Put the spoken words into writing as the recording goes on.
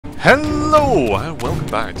Hello and welcome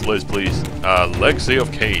back to Let's Please Legacy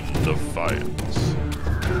of Kain Defiance.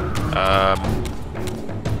 I'm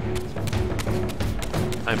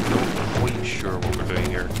not quite sure what we're doing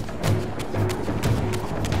here.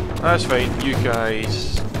 That's fine, you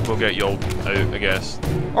guys will get y'all out, I guess.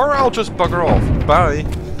 Or I'll just bugger off. Bye!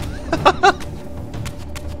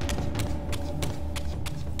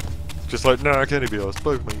 Just like, nah, I can't be asked,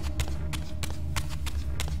 bug me.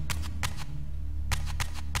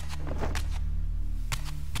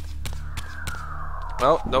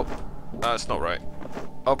 Well, nope. That's not right.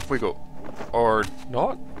 Up we go. Or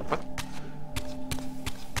not? What?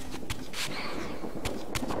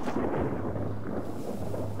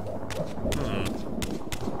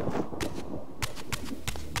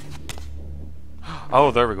 Oh,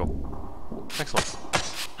 there we go. Excellent.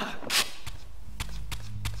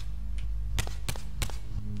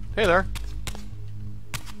 Hey there.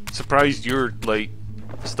 Surprised you're, like,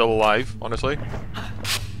 still alive, honestly.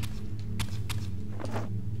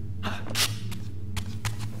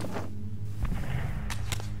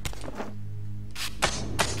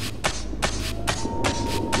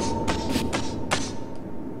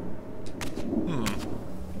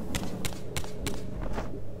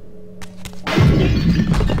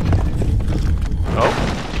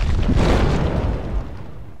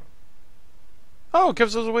 Oh, it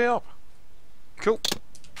gives us a way up. Cool.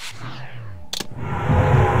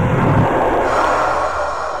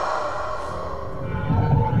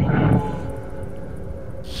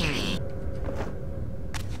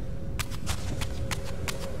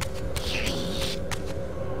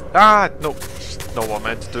 Ah, no. Not what I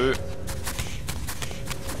meant to do.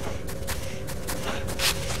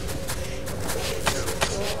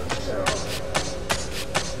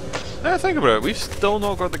 Now I think about it, we've still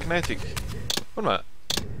not got the kinetic. Wait a minute.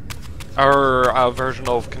 Our version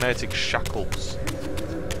of kinetic shackles.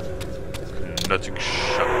 Kinetic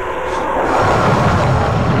shackles.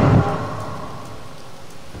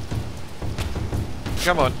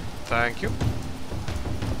 Come on. Thank you.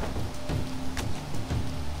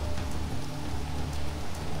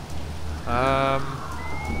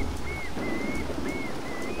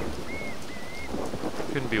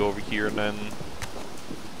 Couldn't be over here and then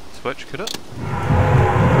switch, could it?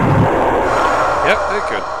 Yep, it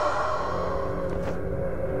could.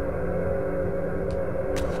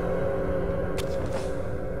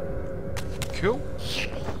 Cool.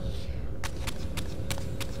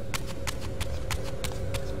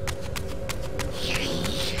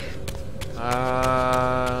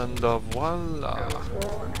 And voila.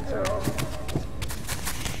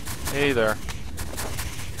 Hey there.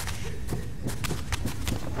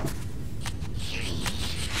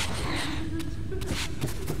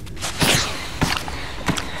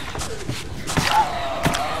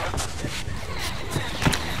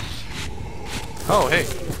 Oh, hey.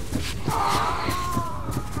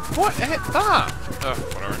 What hit that? Oh,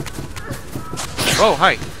 whatever. Oh,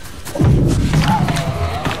 hi.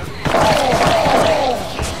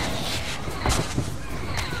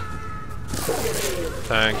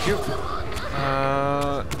 Thank you.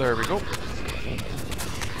 There we go.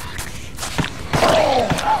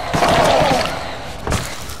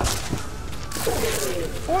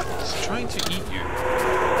 What's trying to eat you?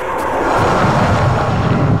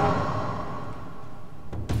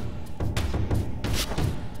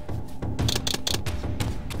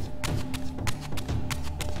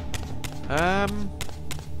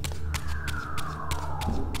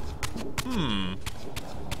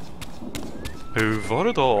 Who for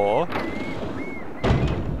the door?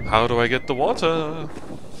 How do I get the water?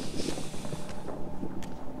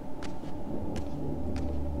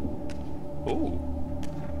 Oh.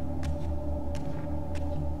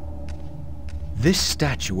 This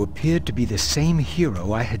statue appeared to be the same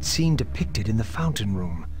hero I had seen depicted in the fountain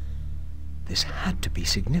room. This had to be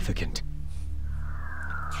significant.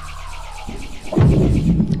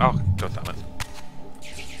 Oh, god damn it.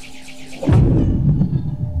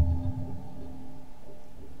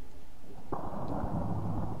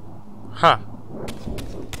 Huh.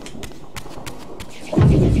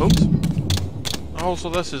 Oops. Also,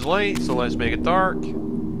 this is light, so let's make it dark.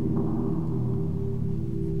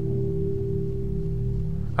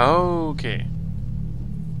 Okay.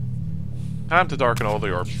 Time to darken all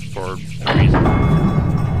the orbs for no reason.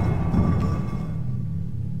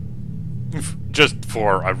 Just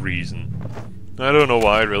for a reason. I don't know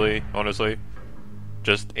why, really, honestly.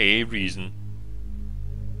 Just a reason.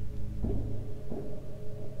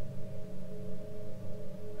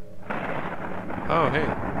 Oh, hey.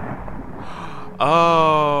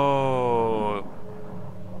 Oh.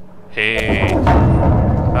 Hey.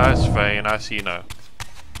 That's fine, I see now.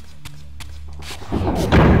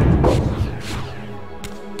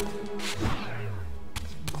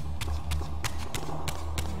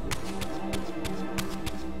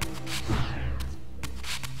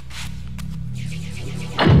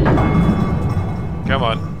 Come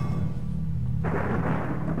on.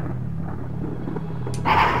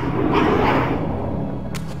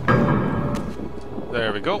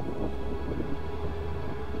 There we go.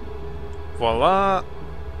 Voila.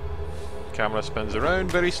 Camera spins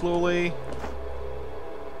around very slowly.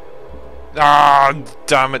 Ah,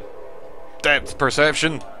 damn it. Depth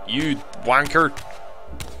perception, you wanker.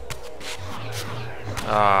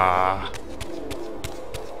 Ah.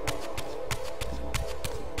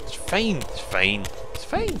 It's fine, it's fine, it's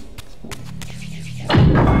fine.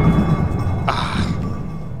 Ah.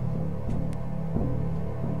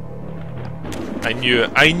 I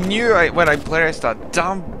knew when I pressed that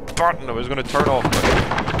damn button it was going to turn off.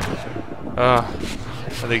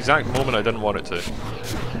 At the exact moment I didn't want it to.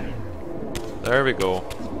 There we go.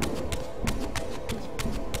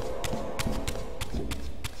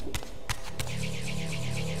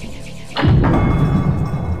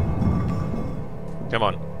 Come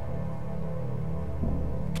on.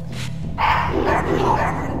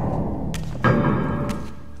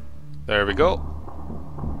 There we go.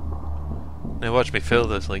 Now watch me fill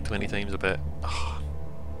this like 20 times a bit. Oh.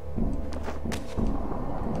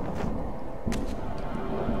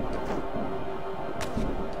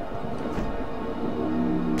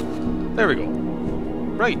 There we go.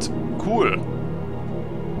 Right, cool.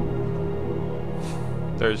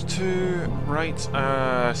 There's two right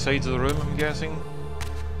sides of the room, I'm guessing.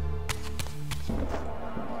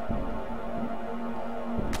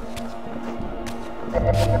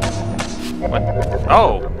 What?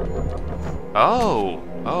 Oh! Oh!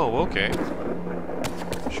 Oh, okay.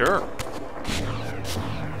 Sure.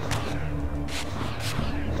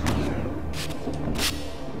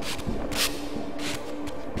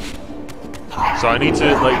 So I need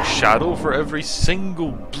to, like, shadow for every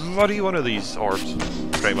single bloody one of these orbs,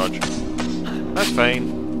 pretty much. That's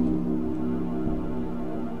fine.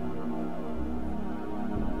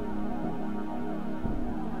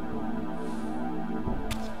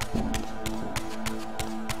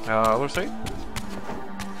 Other side?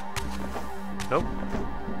 Nope.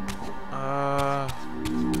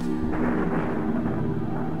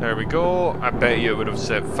 There we go. I bet you it would have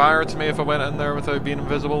set fire to me if I went in there without being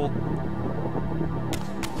invisible.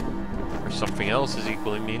 Or something else is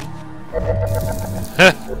equally mean.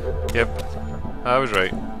 Yep. I was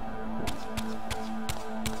right.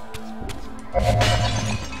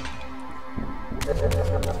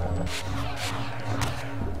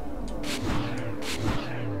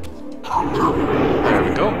 There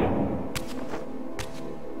we go.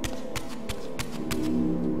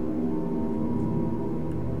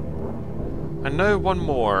 And now one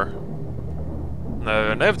more.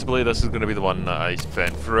 Now, inevitably this is going to be the one that I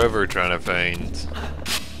spent forever trying to find.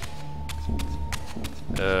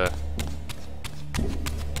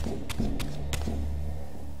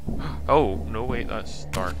 Oh, no wait, that's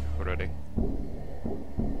dark already.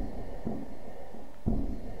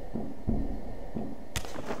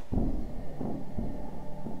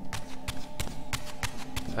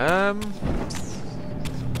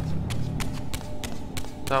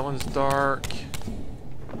 That one's dark.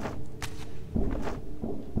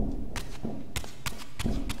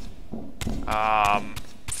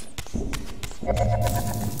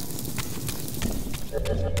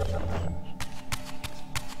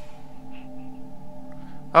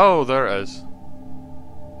 Oh, there it is.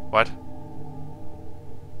 What?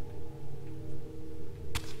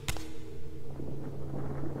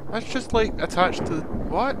 That's just like attached to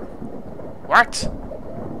what? What?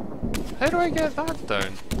 How do I get that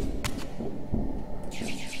down?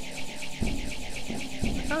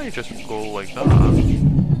 Can't I just go like that?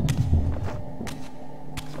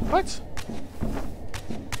 What?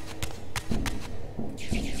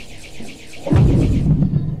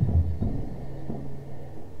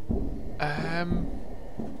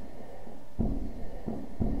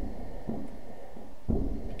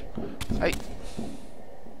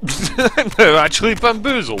 No, actually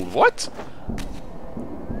bamboozled. What?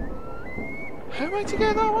 How am I to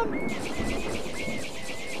get that one?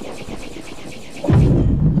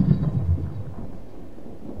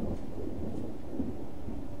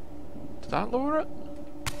 Did that lower it?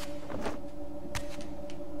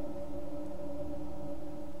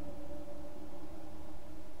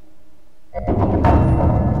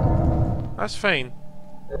 That's fine.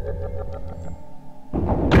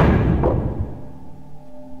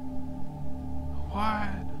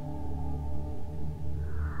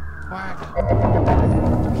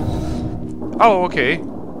 Oh, okay.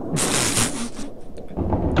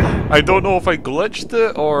 I don't know if I glitched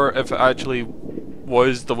it or if it actually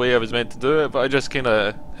was the way I was meant to do it, but I just kind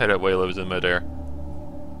of hit it while I was in midair.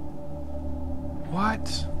 What?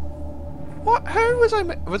 What? How was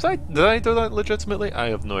I? Did I do that legitimately? I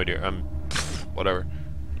have no idea. Whatever.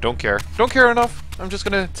 Don't care. Don't care enough. I'm just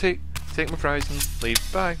gonna take my prize and leave.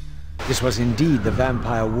 Bye. This was indeed the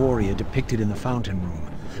vampire warrior depicted in the fountain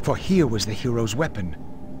room, for here was the hero's weapon.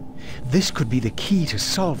 This could be the key to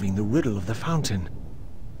solving the riddle of the fountain.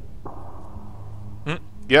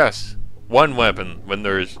 Yes, one weapon when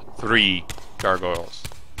there's 3 gargoyles.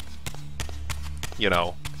 You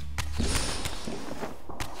know.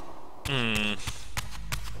 Ooh.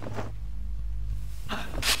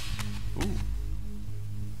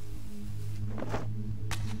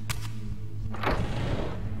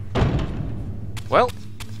 Well,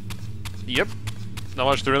 yep. Not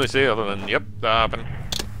much to really say other than, yep, that happened.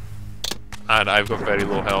 And I've got very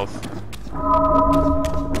low health.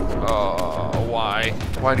 Oh, why?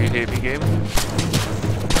 Why do you hate me, game?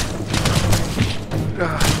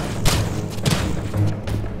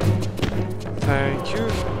 Thank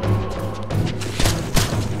you.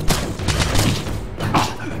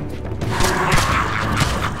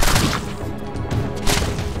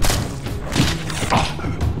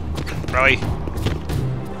 Really?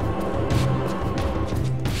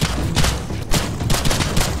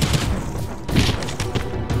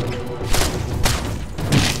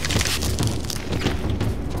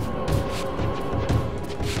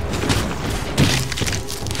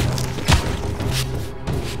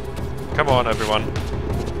 Come on, everyone.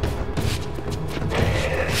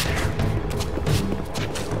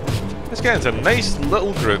 Let's get into a nice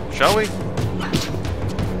little group, shall we? So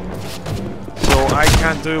I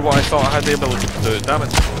can't do what I thought I had the ability to do, damn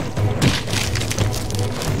it.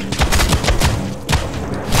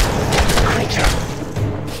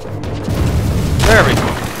 There we go.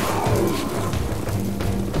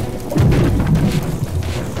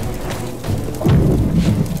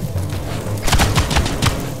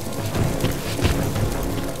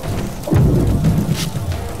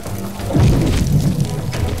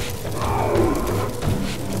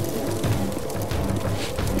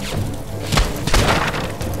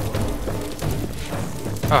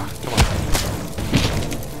 Ah, come on.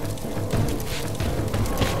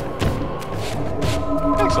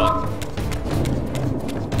 Excellent.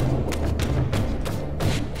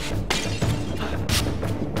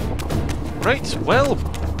 Right, well,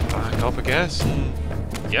 back up I guess.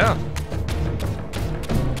 Yeah.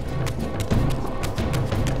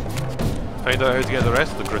 Find out how to get the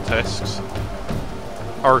rest of the grotesques.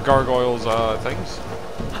 Or gargoyles, things.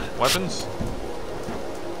 Weapons.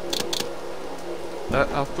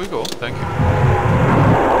 Off we go, thank you.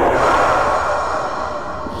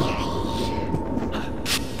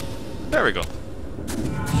 There we go.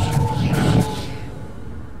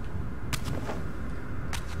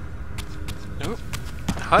 Oh,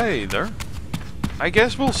 hi there. I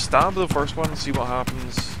guess we'll stab the first one and see what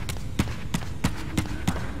happens.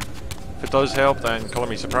 If it does help, then colour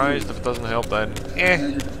me surprised. If it doesn't help, then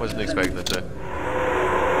wasn't expecting it to.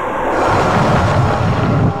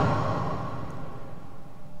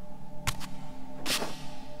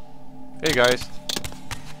 Hey guys.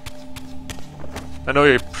 I know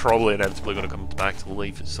you're probably inevitably going to come back to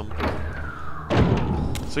life at some point.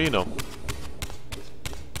 So you know.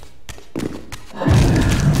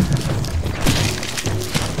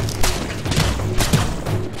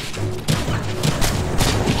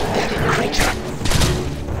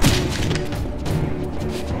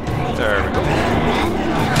 There we go.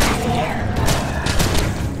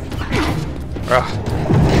 Ah.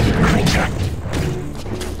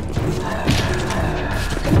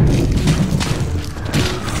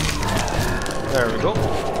 There we go.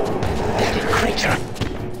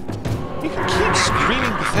 You can keep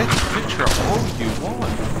screaming pathetic creature all you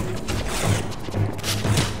want.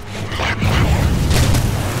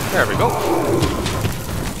 There we go.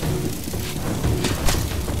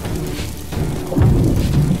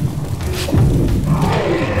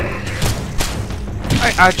 I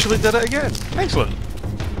actually did it again. Excellent.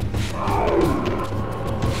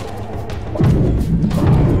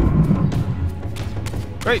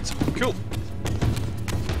 Great. Cool.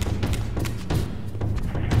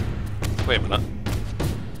 Wait a minute.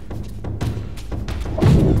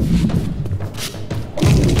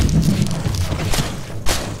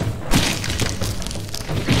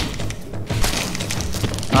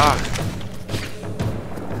 Ah.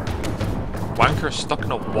 Wanker stuck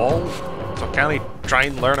in a wall? So can he try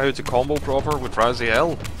and learn how to combo proper with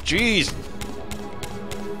Raziel? Jeez!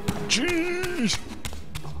 Jeez!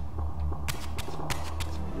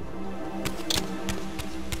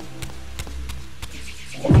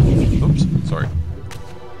 sorry.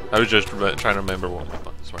 I was just trying to remember what my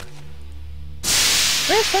buttons were.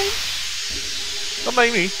 That's fine. Don't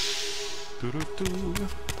mind me.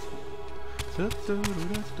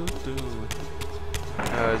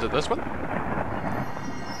 Is it this one?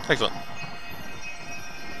 Excellent.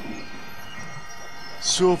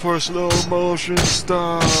 Super slow motion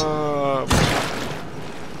stop.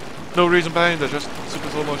 No reason behind it, just super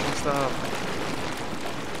slow motion stop.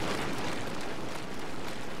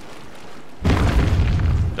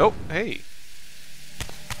 Oh, hey.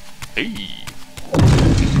 Hey.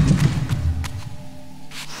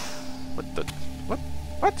 What the? What?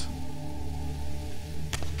 What?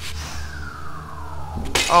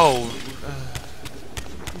 Oh.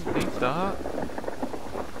 Need that.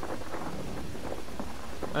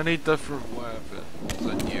 I need different weapons.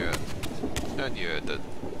 I knew it. I knew it did.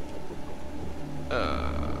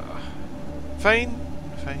 Fine.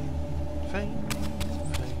 Fine. Fine.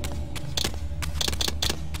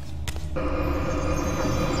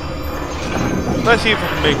 Let's see if I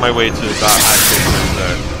can make my way to that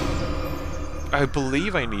actual I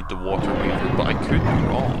believe I need the water weaver, but I could be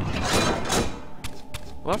wrong.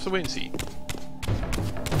 We'll have to wait and see.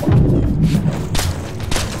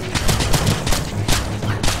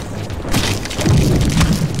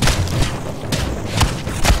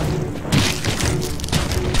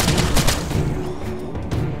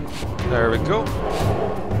 There we go.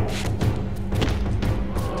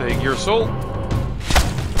 Take your soul.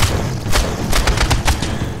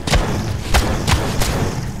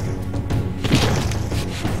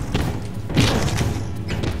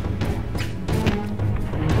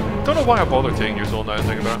 Don't know why I bother taking your soul now I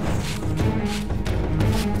think about it.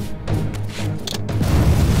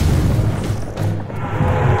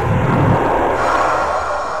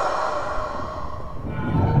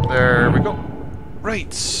 There we go.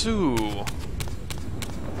 Right, so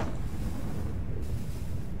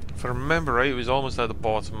if I remember right, it was almost at the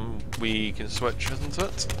bottom. We can switch, isn't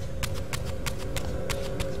it?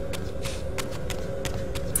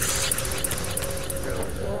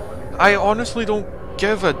 I honestly don't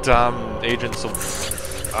give a damn, Agents of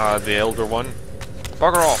the Elder One.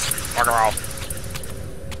 Bugger off! Bugger off!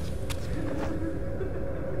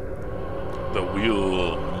 The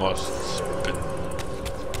wheel must spin.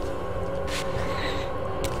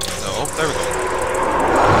 Oh, there we go.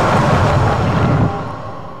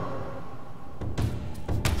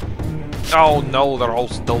 Oh no, they're all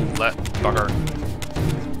still lit, bugger.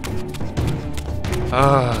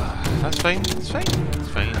 That's fine, it's fine, it's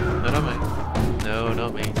fine. No, not me. No,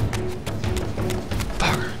 not me.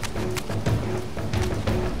 Bugger.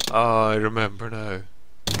 Oh, I remember now.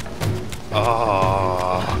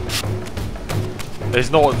 Oh. It's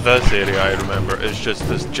not this area I remember, it's just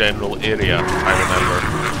this general area I remember.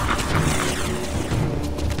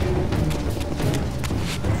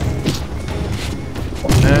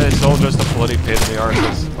 It's all just a bloody pain in the arse,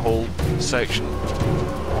 this whole section.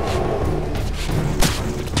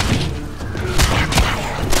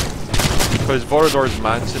 Because Vorador's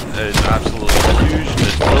mansion is absolutely huge and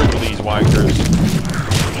it's filled with these wankers.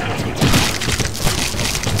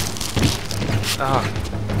 Ah.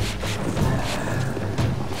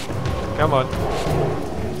 Come on.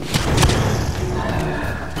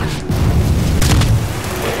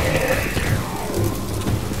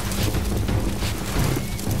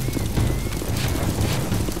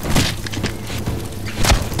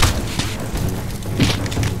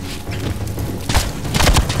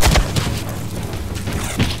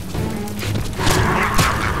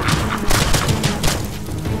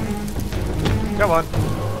 Come on.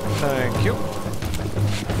 Thank you.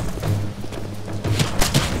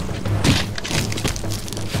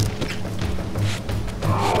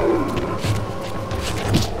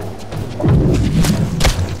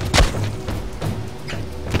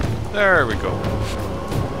 There we go.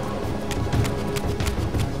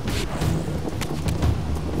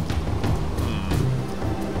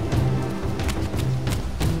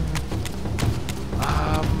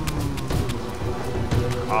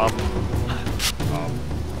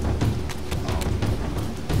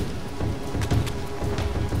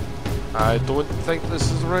 I don't think this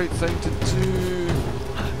is the right thing to do.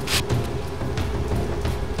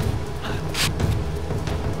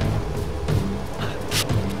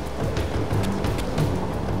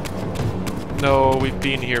 No, we've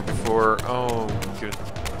been here before. Oh, good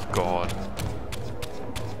God.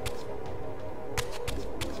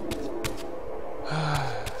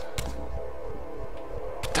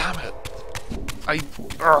 Damn it.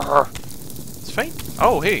 It's fine.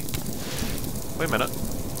 Oh, hey. Wait a minute.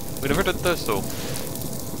 We never did this, though.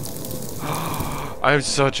 I'm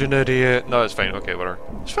such an idiot. No, it's fine. Okay, whatever.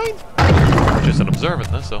 It's fine. just an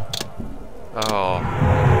observant, so. Oh.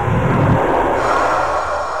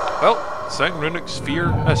 Well, second runic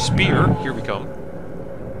spear. Here we come.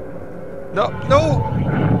 No, no.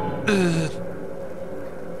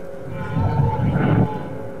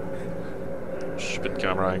 Stupid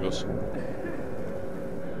camera angles.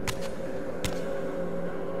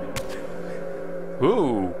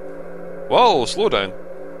 Ooh. Whoa, slow down.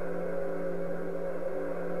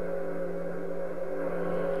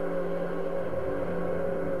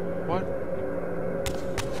 What?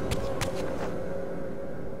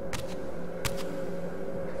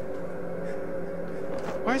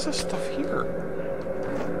 Why is this stuff here?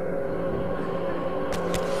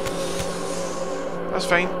 That's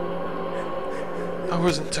fine. I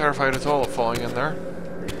wasn't terrified at all of falling in there.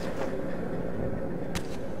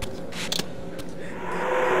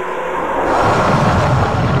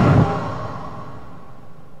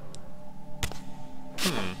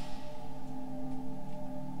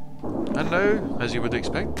 And now, as you would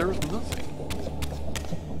expect, there is nothing.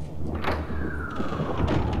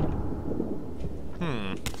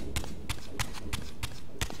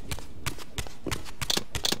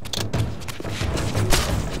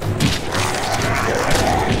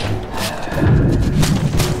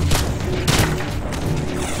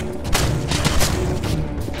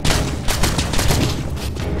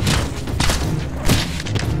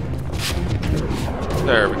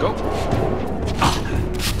 There we go.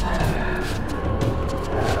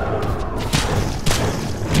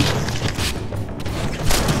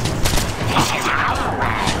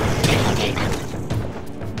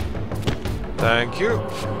 Thank you.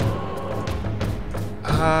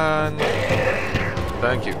 And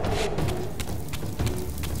thank you.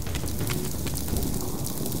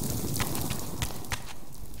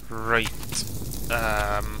 Right.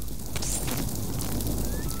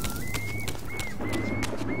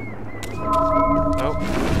 Oh.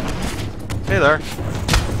 Hey there.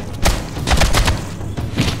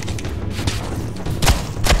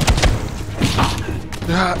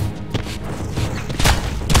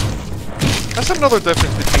 That's another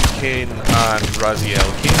difference between Kain and Raziel.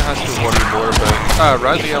 Kain has to worry more about...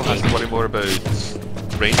 Raziel has to worry more about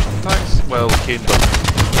range attacks. Well, Kain doesn't.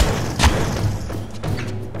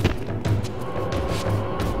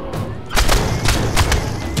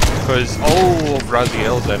 Because all of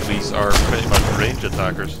Raziel's enemies are pretty much range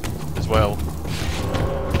attackers as well.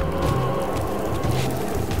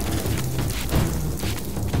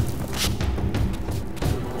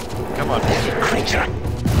 Come on. Creature.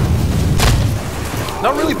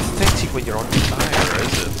 Not really pathetic when you're on fire,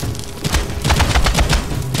 is it?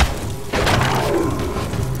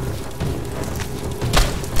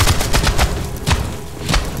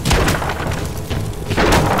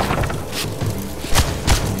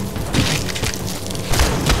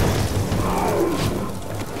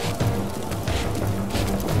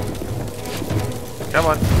 Come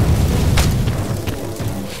on.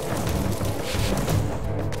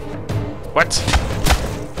 What?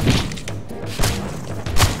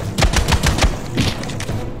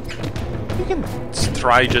 You can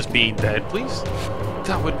try just being dead, please.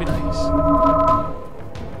 That would be nice.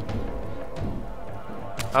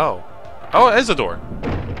 Oh. Oh, it is a door.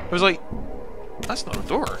 I was like, that's not a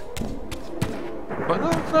door. But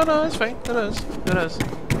no, it's fine. It is. It is.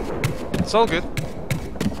 It's all good.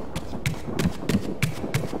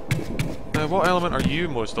 What element are you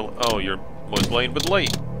most... Oh, you're most aligned with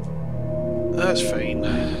light. That's fine.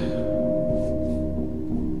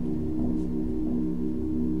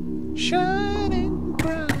 Shining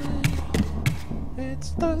bright, it's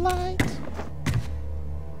the light.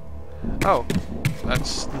 Oh,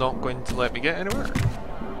 that's not going to let me get anywhere.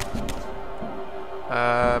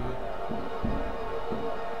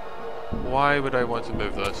 Why would I want to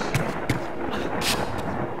move this?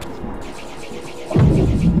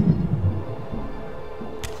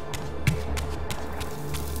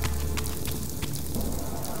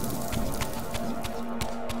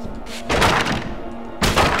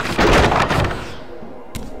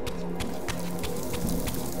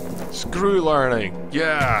 Screw learning!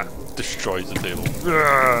 Yeah! Destroys the table.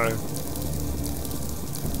 Ugh.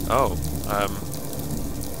 Oh,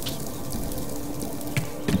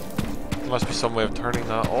 must be some way of turning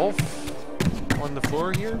that off on the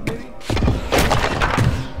floor here, maybe?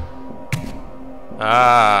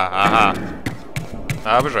 Ah, aha.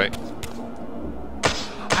 I was right.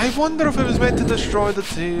 I wonder if it was meant to destroy the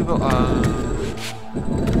table.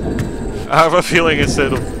 I have a feeling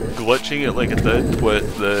instead of glitching it like it did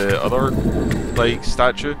with the other, like,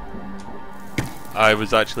 statue, I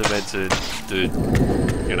was actually meant to do,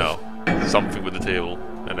 you know, something with the table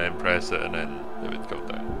and then press it and then it would go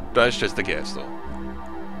down. That's just a guess, though.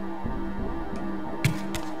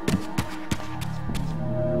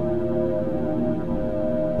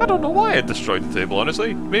 I don't know why I destroyed the table,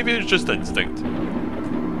 honestly. Maybe it's just instinct.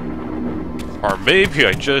 Or maybe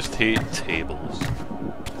I just hate tables.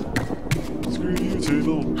 Screw you,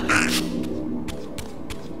 table.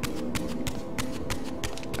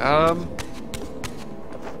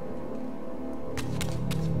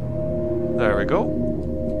 There we go.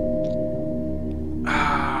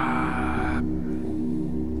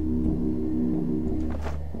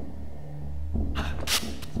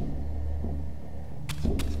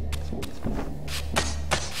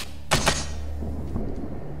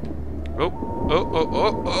 Oh.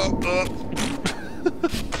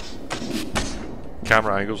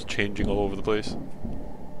 Camera angles changing all over the place.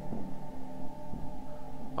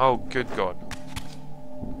 Oh, good God.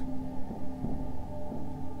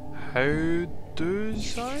 How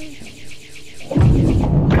does I?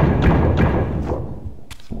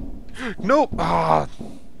 Nope! Ah!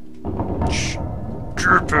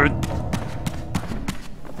 Stupid!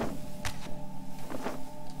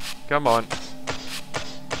 Come on.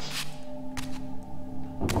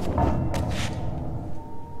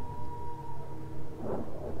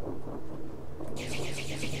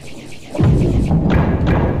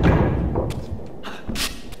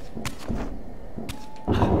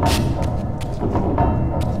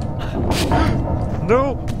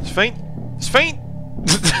 No! It's fine! It's fine!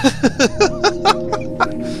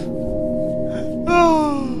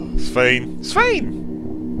 Oh, it's fine. It's fine!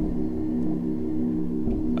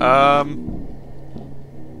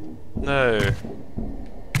 No.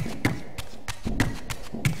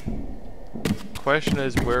 Question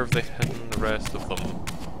is, where have they hidden the rest of them?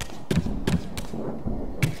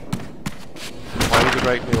 Why would you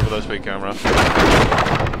drag me over this way, camera?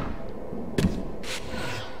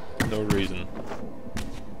 No reason.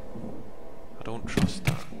 I don't trust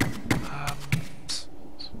that.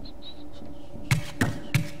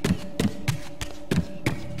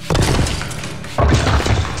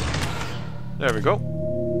 There we go.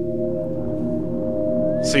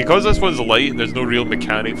 See, because this one's light, there's no real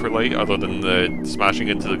mechanic for light other than the smashing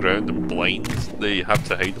into the ground and blinds. They have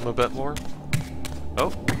to hide them a bit more.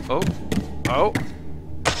 Oh.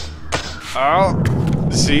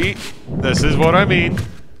 See? This is what I mean.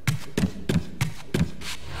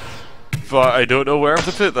 But I don't know where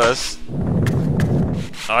to put this.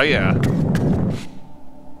 Oh yeah.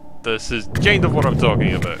 This is kind of what I'm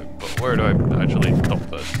talking about, but where do I actually dump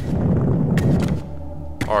this?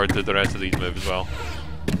 Or did the rest of these move as well?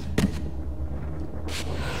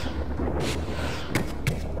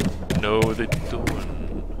 No, they don't.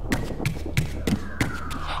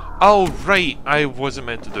 Oh, right! I wasn't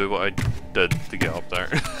meant to do what I did to get up there.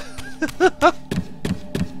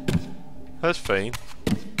 That's fine.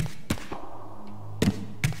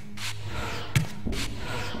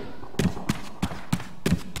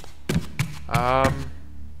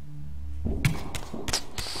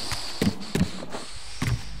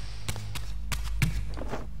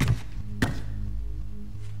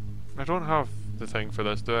 I don't have the thing for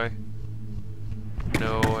this, do I?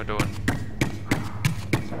 No, I don't.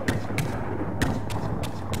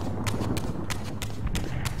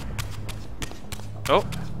 Oh,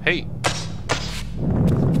 hey!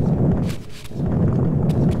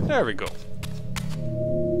 There we go.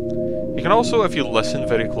 You can also, if you listen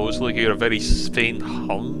very closely, hear a very faint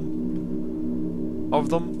hum of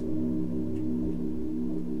them.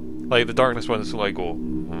 Like the darkness ones like go,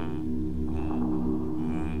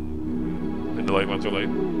 and the light ones are like,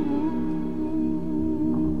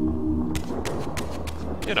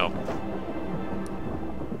 you know.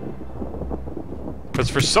 Because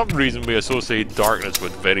for some reason we associate darkness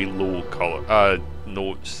with very low color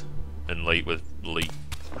notes, and light with light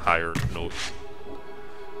higher notes.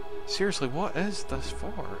 Seriously, what is this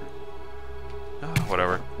for? Ah,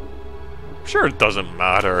 whatever. I'm sure it doesn't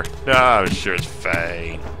matter. Ah, I'm sure it's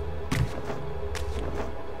fine.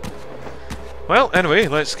 Well, anyway,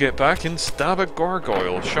 let's get back and stab a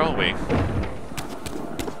gargoyle, shall we?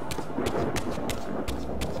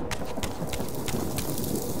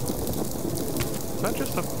 Is that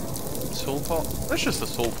just a soul pot? That's just a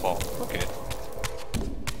soul pot. Okay.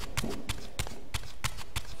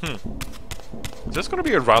 Is this going to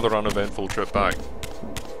be a rather uneventful trip back?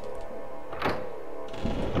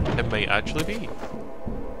 It might actually be.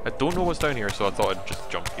 I don't know what's down here, so I thought I'd just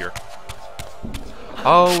jump here.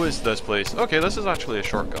 Oh, it's this place. Okay, this is actually a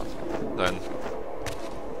shortcut, then.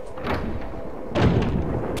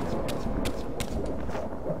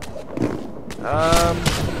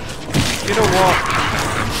 You know what?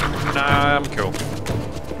 Nah, I'm cool.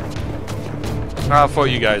 I fought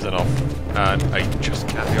you guys enough. And I just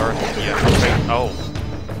can't be arsed. Yeah, okay. Oh.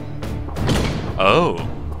 Oh.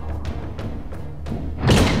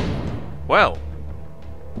 Well.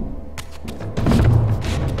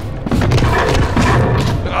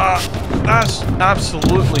 That's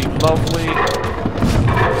absolutely lovely.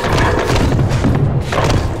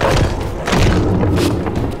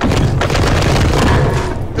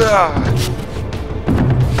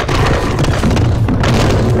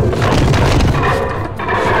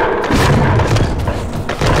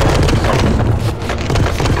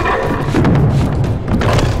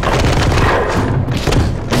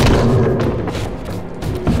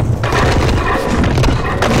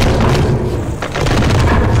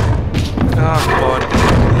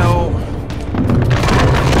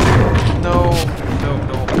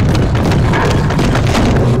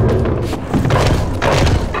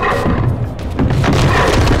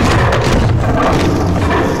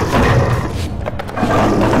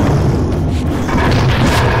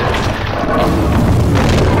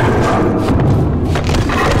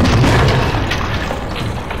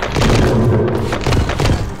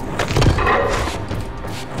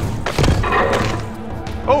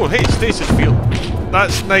 Oh, hey, stasis field.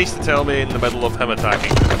 That's nice to tell me in the middle of him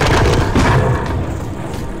attacking.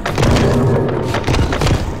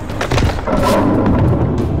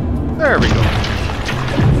 There we go.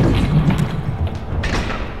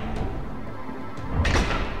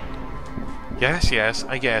 Yes, yes,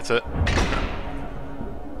 I get it.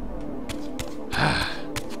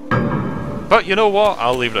 But you know what?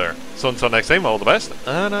 I'll leave it there. So until next time, all the best,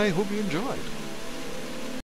 and I hope you enjoyed.